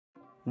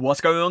What's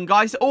going on,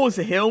 guys?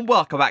 Auzio here and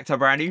welcome back to a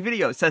brand new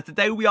video. So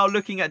today we are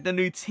looking at the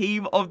new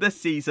team of the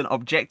season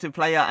objective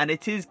player, and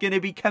it is going to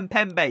be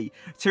Kimpembe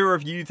to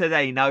review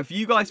today. Now if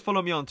you guys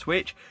follow me on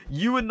Twitch,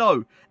 you would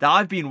know that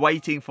I've been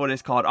waiting for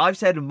this card. I've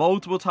said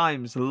multiple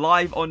times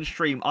live on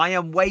stream, I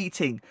am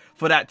waiting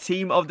for that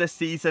team of the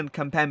season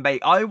Kimpembe.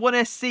 I want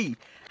to see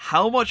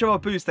how much of a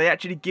boost they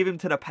actually give him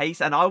to the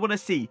pace, and I want to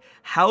see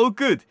how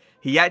good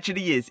he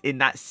actually is in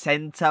that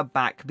centre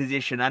back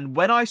position. And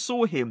when I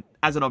saw him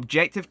as an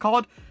objective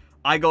card,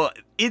 I got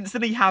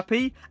instantly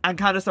happy and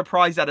kind of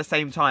surprised at the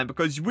same time,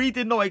 because we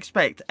did not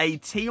expect a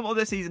team of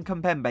the season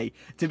Kimpembe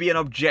to be an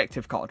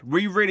objective card.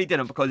 We really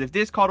didn't, because if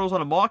this card was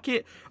on the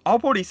market, I'll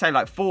probably say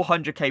like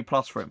 400k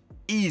plus for him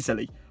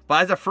easily.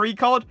 But as a free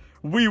card,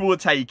 we will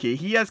take it.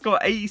 He has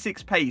got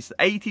 86 pace,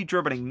 80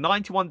 dribbling,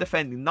 91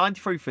 defending,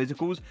 93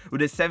 physicals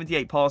with a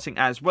 78 passing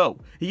as well.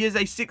 He is a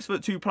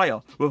 6'2" player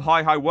with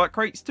high work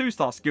rates,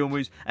 2-star skill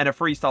moves, and a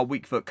 3-star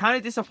weak foot. Kind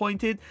of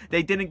disappointed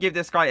they didn't give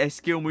this guy a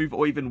skill move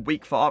or even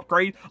weak foot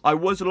upgrade. I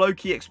was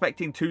low-key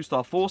expecting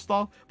 2-star,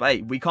 4-star, but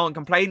hey, we can't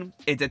complain.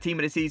 It's a team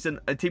of the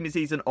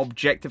season,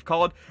 objective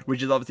card,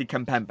 which is obviously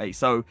Kimpembe.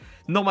 So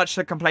not much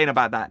to complain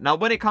about that. Now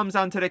when it comes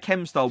down to the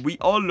chem style, we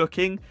are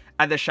looking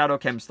at the shadow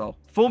chem style.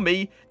 For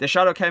me, the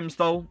shadow chem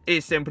style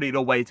is simply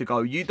the way to go.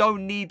 You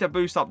don't need to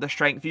boost up the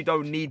strength, you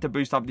don't need to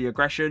boost up the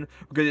aggression,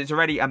 because it's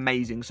already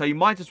amazing. So you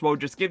might as well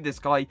just give this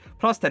guy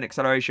plus 10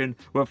 acceleration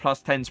with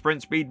plus 10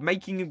 sprint speed,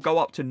 making him go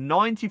up to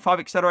 95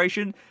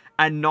 acceleration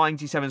and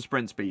 97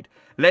 sprint speed.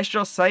 Let's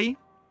just say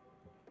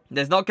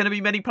there's not going to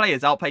be many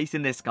players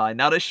outpacing this guy.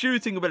 Now the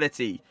shooting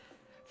ability,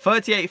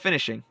 38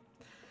 finishing.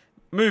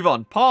 Move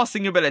on.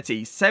 Passing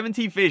ability,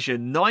 70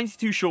 vision,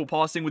 92 short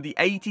passing with the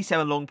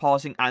 87 long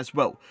passing as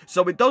well.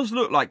 So it does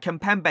look like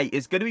Kimpembe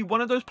is going to be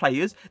one of those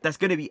players that's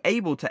going to be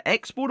able to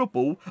export a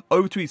ball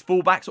over to his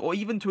fullbacks or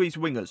even to his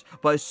wingers.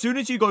 But as soon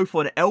as you go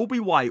for an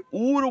LBY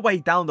all the way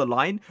down the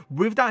line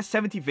with that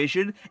 70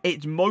 vision,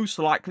 it's most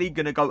likely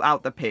going to go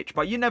out the pitch.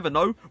 But you never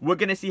know. We're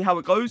going to see how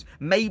it goes.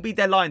 Maybe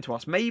they're lying to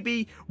us.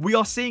 Maybe we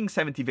are seeing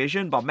 70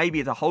 vision, but maybe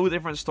it's a whole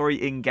different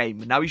story in game.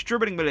 Now his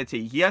dribbling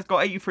ability, he has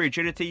got 83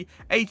 agility,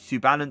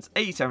 82 balance,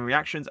 87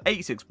 reactions,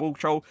 86 ball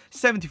control,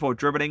 74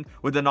 dribbling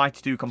with a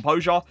 92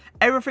 composure.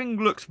 Everything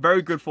looks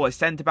very good for a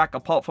centre back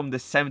apart from the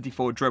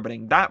 74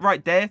 dribbling. That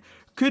right there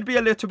could be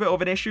a little bit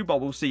of an issue, but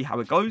we'll see how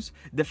it goes.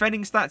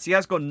 Defending stats, he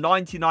has got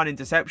 99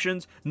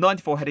 interceptions,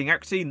 94 heading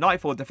accuracy,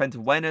 94 defensive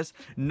awareness,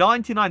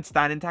 99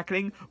 standing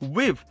tackling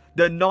with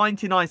the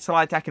 99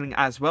 slide tackling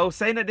as well.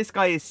 Saying that this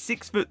guy is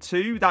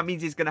 6'2", that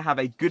means he's going to have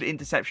a good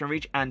interception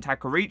reach and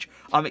tackle reach.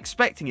 I'm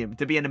expecting him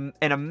to be an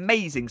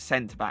amazing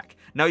centre back.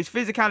 Now his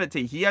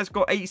physicality, he has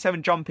got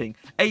 87 jumping,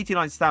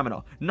 89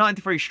 stamina,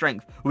 93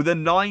 strength with a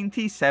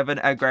 97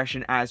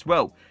 aggression as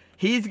well.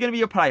 He's going to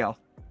be a player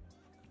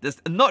that's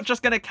not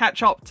just going to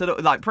catch up to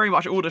like pretty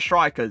much all the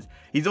strikers.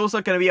 He's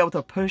also going to be able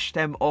to push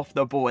them off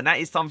the ball, and that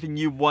is something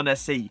you want to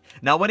see.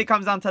 Now when it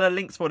comes down to the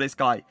links for this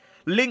guy,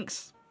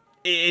 links,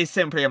 it is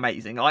simply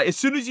amazing. Like, as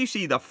soon as you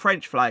see the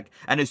French flag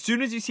and as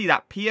soon as you see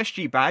that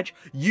PSG badge,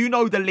 you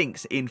know the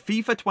links in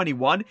FIFA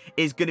 21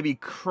 is going to be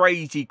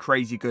crazy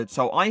good.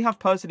 So I have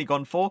personally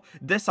gone for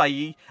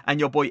Desai and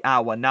your boy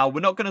Awa. Now we're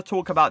not going to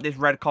talk about this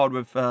red card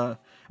with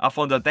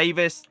Alfonso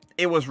Davis.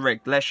 It was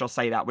rigged, let's just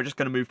say that. We're just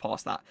going to move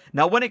past that.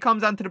 Now when it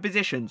comes down to the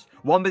positions,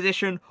 one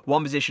position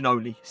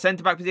only.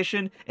 Centre back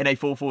position in a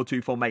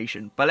 4-4-2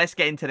 formation. But let's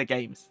get into the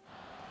games.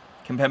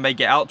 Kimpembe,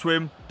 get out to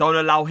him. Don't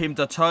allow him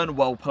to turn.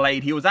 Well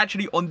played. He was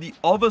actually on the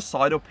other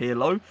side of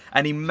Pirlo,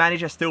 and he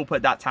managed to still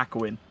put that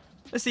tackle in.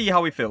 Let's see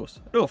how he feels.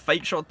 A little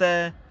fake shot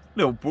there.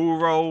 Little ball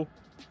roll.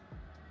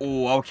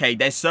 Oh, okay.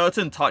 There's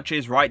certain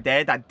touches right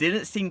there that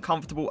didn't seem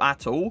comfortable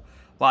at all.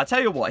 But I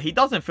tell you what, he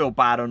doesn't feel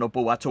bad on the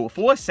ball at all.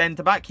 For a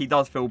centre-back, he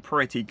does feel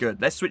pretty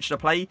good. Let's switch the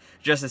play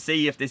just to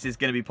see if this is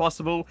going to be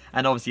possible.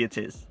 And obviously it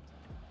is.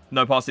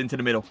 No pass into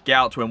the middle. Get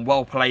out to him.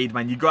 Well played,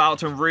 man. You got out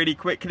to him really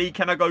quickly.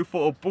 Can I go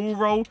for a ball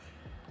roll?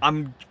 I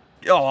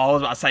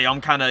was about to say, I'm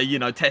kind of, you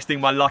know,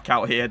 testing my luck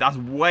out here. That's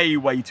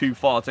way too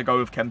far to go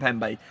with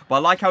Kimpembe. But I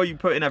like how you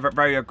put in a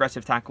very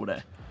aggressive tackle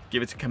there.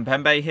 Give it to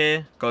Kimpembe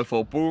here. Go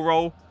for a ball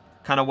roll.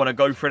 Kind of want to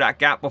go for that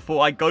gap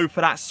before I go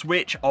for that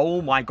switch.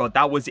 Oh my god,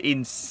 that was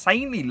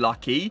insanely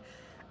lucky.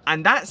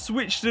 And that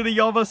switch to the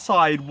other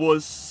side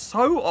was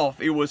so off.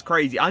 It was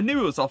crazy. I knew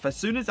it was off as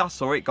soon as I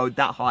saw it go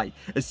that high.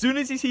 As soon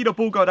as you see the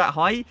ball go that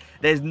high,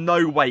 there's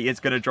no way it's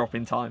going to drop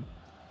in time.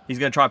 He's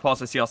going to try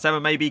past the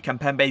CR7 maybe.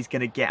 Kimpembe's going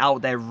to get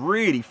out there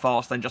really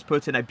fast and just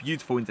put in a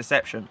beautiful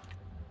interception.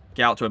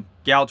 Get out to him.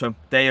 Get out to him.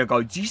 There you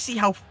go. Do you see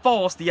how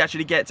fast he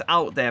actually gets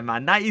out there,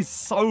 man? That is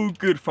so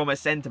good from a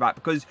centre-back,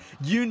 because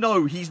you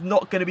know he's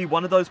not going to be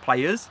one of those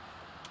players.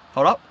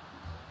 Hold up.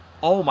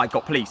 Oh my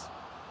god, please.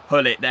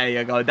 Hullet. There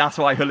you go. That's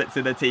why Hullet's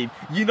in the team.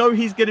 You know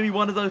he's going to be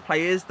one of those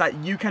players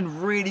that you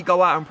can really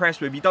go out and press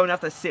with. You don't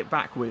have to sit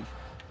back with.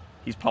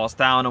 He's passed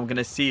down. I'm going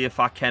to see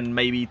if I can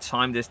maybe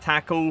time this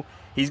tackle.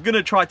 He's going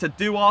to try to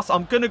do us.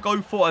 I'm going to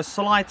go for a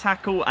slide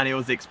tackle, and it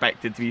was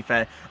expected, to be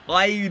fair.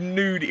 I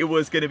knew it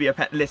was going to be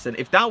a Listen,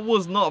 if that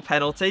was not a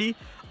penalty,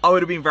 I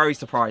would have been very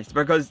surprised.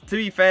 Because, to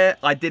be fair,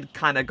 I did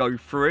kind of go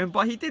through him,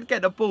 but he did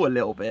get the ball a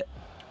little bit.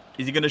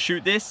 Is he going to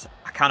shoot this?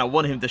 I kind of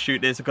want him to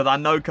shoot this because I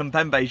know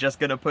Kimpembe is just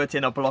going to put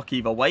in a block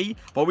either way.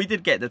 But we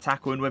did get the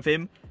tackle in with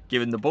him.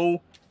 Give him the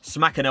ball.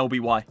 Smack an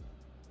LBY.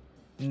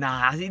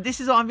 Nah, this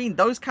is what I mean.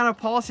 Those kind of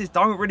passes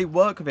don't really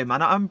work with him.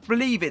 And I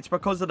believe it's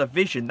because of the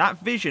vision. That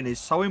vision is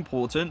so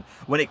important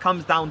when it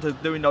comes down to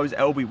doing those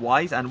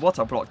LBYs. And what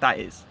a block that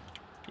is.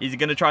 Is he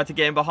going to try to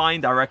get in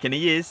behind? I reckon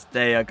he is.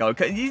 There you go.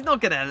 He's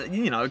not going to,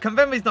 you know,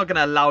 Kimpembe's not going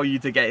to allow you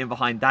to get in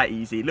behind that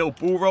easy. Little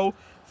ball roll.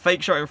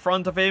 Fake shot in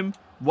front of him.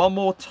 One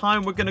more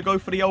time, we're going to go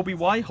for the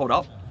LBY. Hold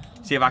up.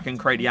 See if I can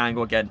create the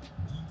angle again.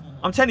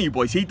 I'm telling you,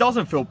 boys, he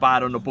doesn't feel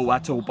bad on the ball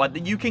at all.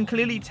 But you can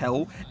clearly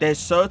tell there's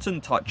certain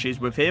touches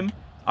with him.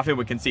 I think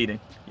we're conceding.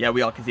 Yeah,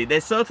 we are conceding.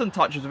 There's certain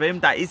touches with him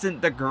that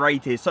isn't the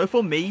greatest. So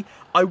for me,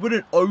 I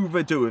wouldn't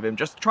overdo with him.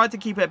 Just try to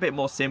keep it a bit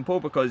more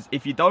simple. Because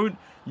if you don't,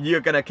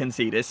 you're going to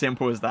concede. As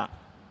simple as that.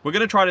 We're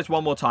going to try this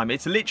one more time.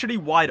 It's literally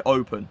wide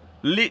open.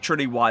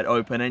 Literally wide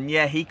open, and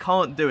yeah, he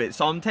can't do it.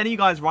 So I'm telling you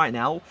guys right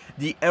now,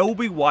 the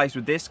LBYs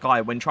with this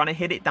guy when trying to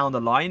hit it down the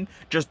line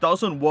just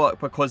doesn't work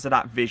because of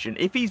that vision.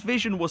 If his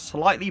vision was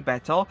slightly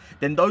better,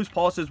 then those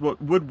passes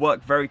would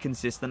work very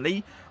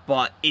consistently,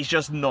 but it's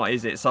just not,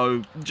 is it?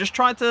 So just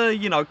try to,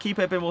 you know, keep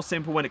it a bit more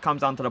simple when it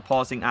comes down to the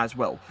passing as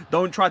well.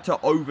 Don't try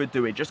to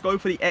overdo it. Just go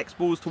for the X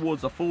balls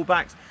towards the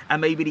fullbacks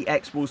and maybe the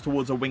X balls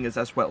towards the wingers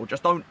as well.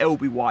 Just don't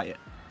LBY it.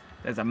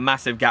 There's a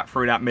massive gap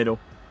through that middle.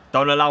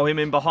 Don't allow him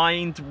in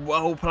behind.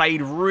 Well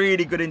played.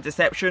 Really good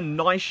interception.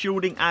 Nice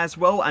shielding as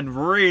well. And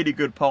really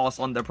good pass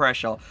under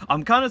pressure.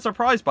 I'm kind of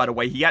surprised, by the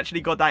way, he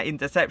actually got that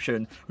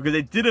interception. Because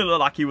it didn't look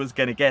like he was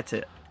going to get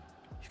it.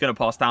 He's going to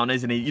pass down,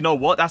 isn't he? You know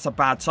what? That's a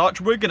bad touch.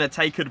 We're going to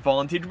take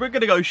advantage. We're going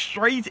to go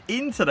straight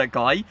into the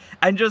guy.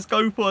 And just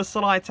go for a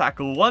slide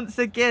tackle. Once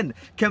again,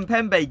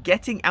 Kimpembe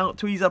getting out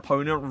to his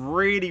opponent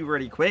really,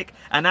 really quick.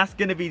 And that's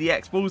going to be the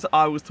X-balls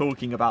I was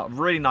talking about.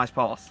 Really nice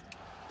pass.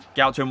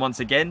 Get out to him once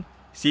again.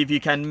 See if you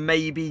can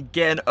maybe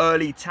get an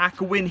early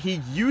tackle win.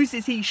 He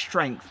uses his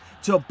strength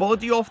to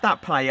body off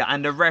that player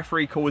and the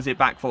referee calls it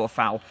back for a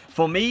foul.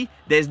 For me,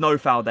 there's no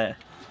foul there.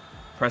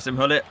 Press him,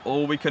 Hullet.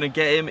 Oh, we couldn't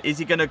get him. Is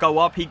he going to go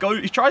up? He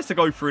tries to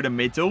go through the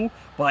middle,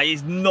 but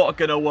it's not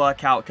going to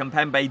work out.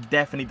 Kimpembe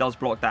definitely does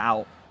block that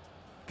out.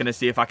 Going to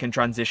see if I can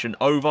transition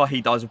over.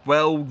 He does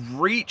well.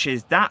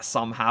 Reaches that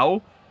somehow.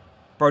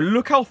 Bro,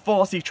 look how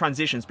fast his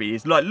transition speed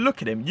is. Like,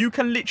 look at him. You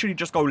can literally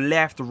just go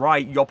left,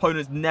 right. Your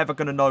opponent's never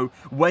going to know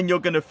when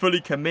you're going to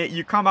fully commit.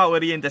 You come out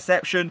with the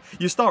interception.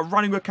 You start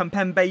running with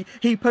Kimpembe.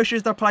 He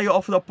pushes the player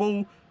off the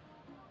ball.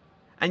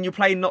 And you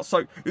play not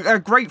so... A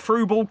great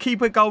through ball.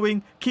 Keep it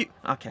going.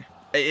 Okay.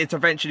 It's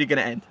eventually going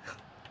to end.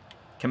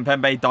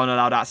 Kimpembe, don't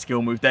allow that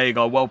skill move. There you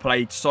go. Well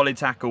played. Solid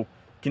tackle.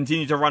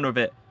 Continue to run with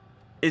it.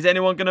 Is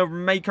anyone going to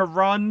make a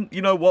run?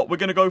 You know what? We're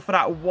going to go for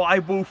that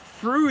wide ball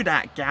through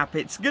that gap.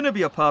 It's going to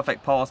be a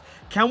perfect pass.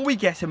 Can we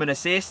get him an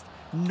assist?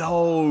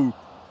 No.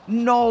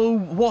 No.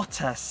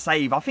 What a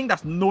save. I think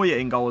that's Neuer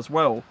in goal as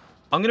well.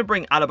 I'm going to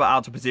bring Alaba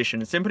out of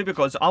position simply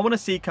because I want to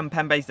see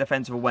Kimpembe's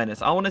defensive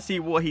awareness. I want to see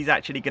what he's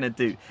actually going to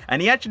do.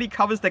 And he actually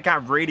covers the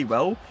gap really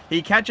well.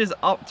 He catches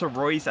up to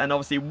Royce and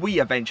obviously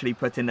we eventually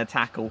put in the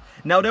tackle.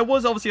 Now there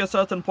was obviously a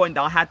certain point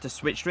that I had to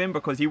switch to him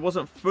because he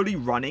wasn't fully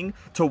running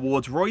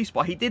towards Royce,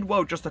 but he did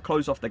well just to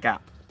close off the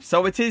gap.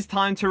 So it is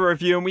time to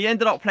review, and we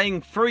ended up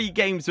playing 3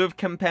 games with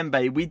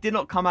Kimpembe. We did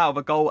not come out of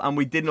a goal and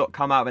we did not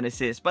come out of an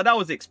assist, but that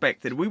was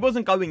expected. We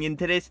wasn't going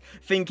into this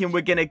thinking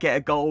we're going to get a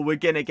goal, we're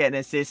going to get an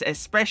assist,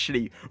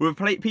 especially with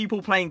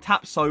people playing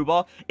tap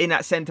sober in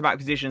that centre-back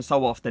position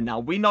so often now.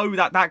 We know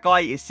that that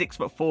guy is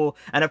 6'4",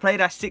 and a player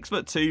that's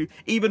 6'2",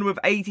 even with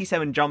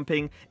 87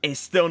 jumping, is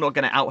still not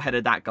going to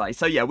out-header that guy.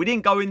 So yeah, we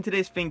didn't go into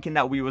this thinking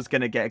that we was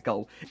going to get a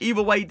goal.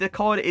 Either way, the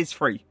card is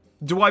free.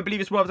 Do I believe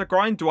it's worth the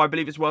grind? Do I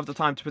believe it's worth the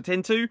time to put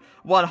into?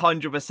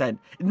 100%.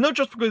 Not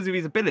just because of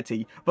his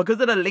ability,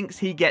 because of the links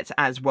he gets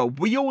as well.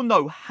 We all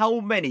know how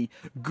many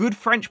good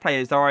French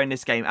players there are in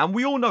this game, and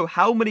we all know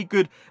how many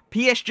good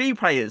PSG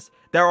players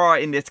there are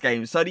in this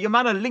game. So the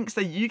amount of links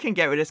that you can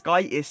get with this guy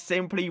is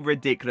simply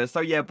ridiculous. So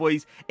yeah,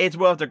 boys, it's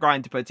worth the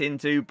grind to put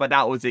into, but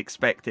that was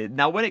expected.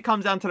 Now, when it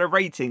comes down to the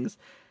ratings,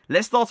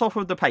 let's start off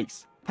with the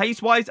pace.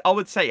 Pace-wise, I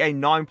would say a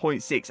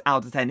 9.6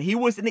 out of 10. He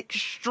was an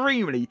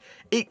extremely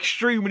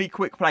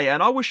quick player.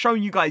 And I was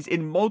showing you guys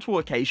in multiple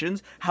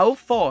occasions how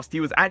fast he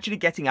was actually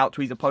getting out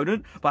to his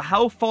opponent, but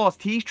how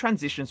fast his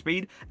transition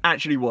speed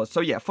actually was. So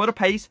yeah, for the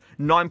pace,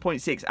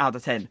 9.6 out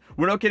of 10.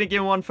 We're not going to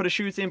give him one for the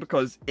shooting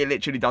because it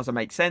literally doesn't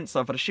make sense.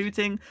 So for the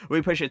shooting,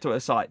 we push it to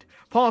a side.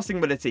 Passing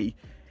ability,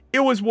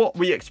 it was what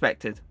we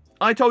expected.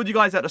 I told you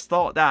guys at the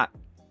start that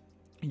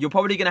you're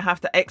probably going to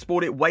have to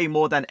export it way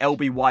more than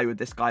LBY with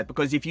this guy,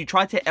 because if you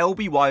try to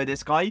LBY with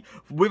this guy,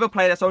 with a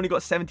player that's only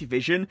got 70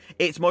 vision,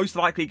 it's most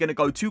likely going to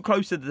go too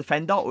close to the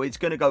defender, or it's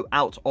going to go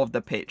out of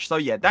the pitch. So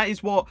yeah, that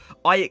is what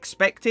I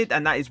expected,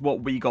 and that is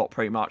what we got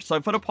pretty much.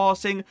 So for the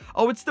passing,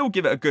 I would still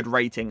give it a good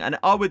rating, and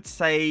I would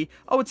say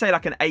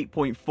like an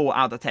 8.4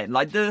 out of 10.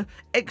 Like, the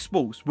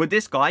X-Balls with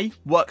this guy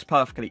works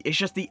perfectly. It's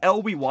just the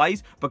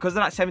LBYs, because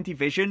of that 70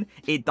 vision,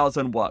 it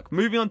doesn't work.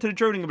 Moving on to the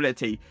dribbling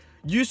ability.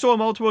 You saw on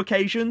multiple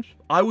occasions,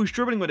 I was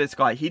dribbling with this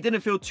guy. He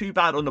didn't feel too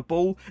bad on the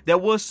ball. There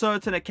were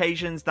certain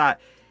occasions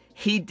that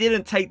he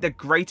didn't take the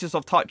greatest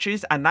of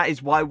touches, and that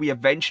is why we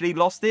eventually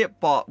lost it.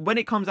 But when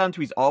it comes down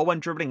to his R1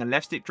 dribbling and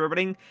left stick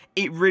dribbling,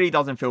 it really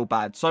doesn't feel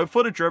bad. So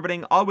for the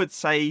dribbling, I would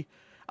say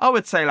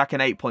like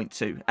an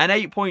 8.2. An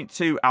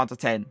 8.2 out of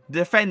 10.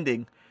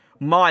 Defending.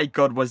 My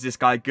God, was this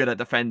guy good at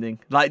defending.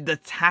 Like, the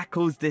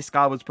tackles this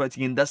guy was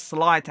putting in, the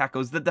slide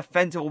tackles, the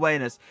defensive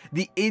awareness,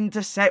 the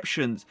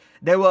interceptions,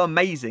 they were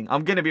amazing.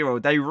 I'm going to be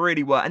real, they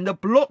really were. And the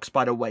blocks,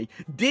 by the way,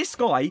 this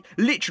guy,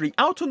 literally,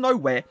 out of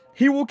nowhere,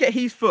 he will get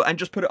his foot and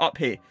just put it up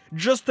here,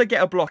 just to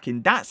get a block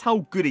in. That's how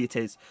good it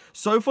is.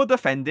 So for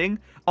defending,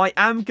 I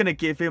am going to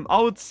give him, I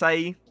would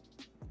say,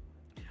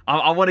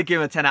 I want to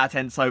give him a 10 out of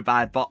 10 so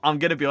bad, but I'm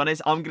going to be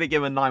honest, I'm going to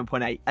give him a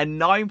 9.8. A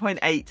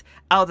 9.8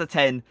 out of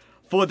 10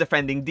 for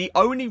defending. The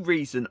only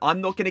reason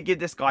I'm not going to give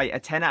this guy a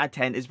 10 out of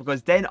 10 is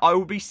because then I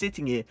will be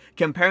sitting here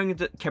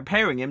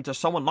comparing him to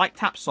someone like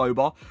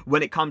Topher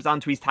when it comes down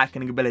to his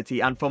tackling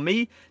ability. And for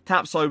me,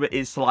 Topher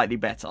is slightly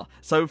better.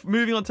 So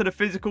moving on to the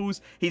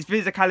physicals, his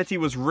physicality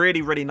was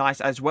really, really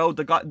nice as well.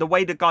 The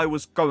way the guy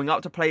was going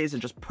up to players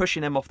and just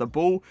pushing them off the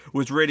ball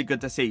was really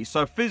good to see.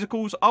 So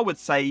physicals, I would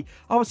say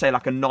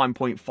like a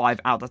 9.5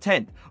 out of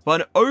 10.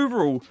 But an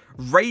overall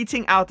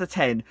rating out of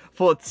 10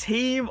 for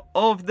Team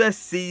of the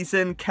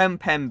Season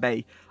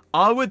Kimpembe,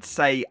 I would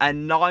say a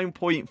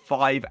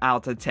 9.5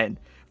 out of 10.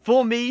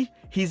 For me,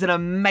 he's an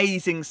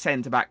amazing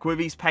centre-back with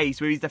his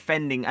pace, with his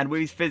defending, and with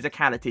his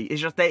physicality.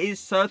 It's just there is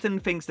certain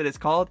things to this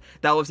card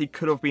that obviously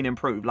could have been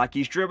improved. Like,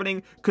 his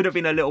dribbling could have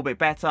been a little bit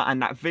better,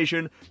 and that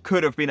vision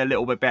could have been a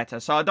little bit better.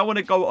 So I don't want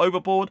to go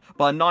overboard,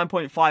 but a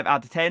 9.5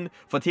 out of 10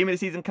 for Team of the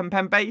Season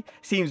Kimpembe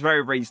seems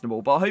very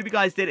reasonable. But I hope you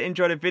guys did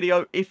enjoy the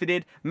video. If you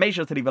did, make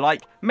sure to leave a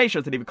like, make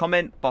sure to leave a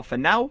comment. But for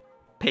now,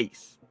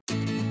 peace.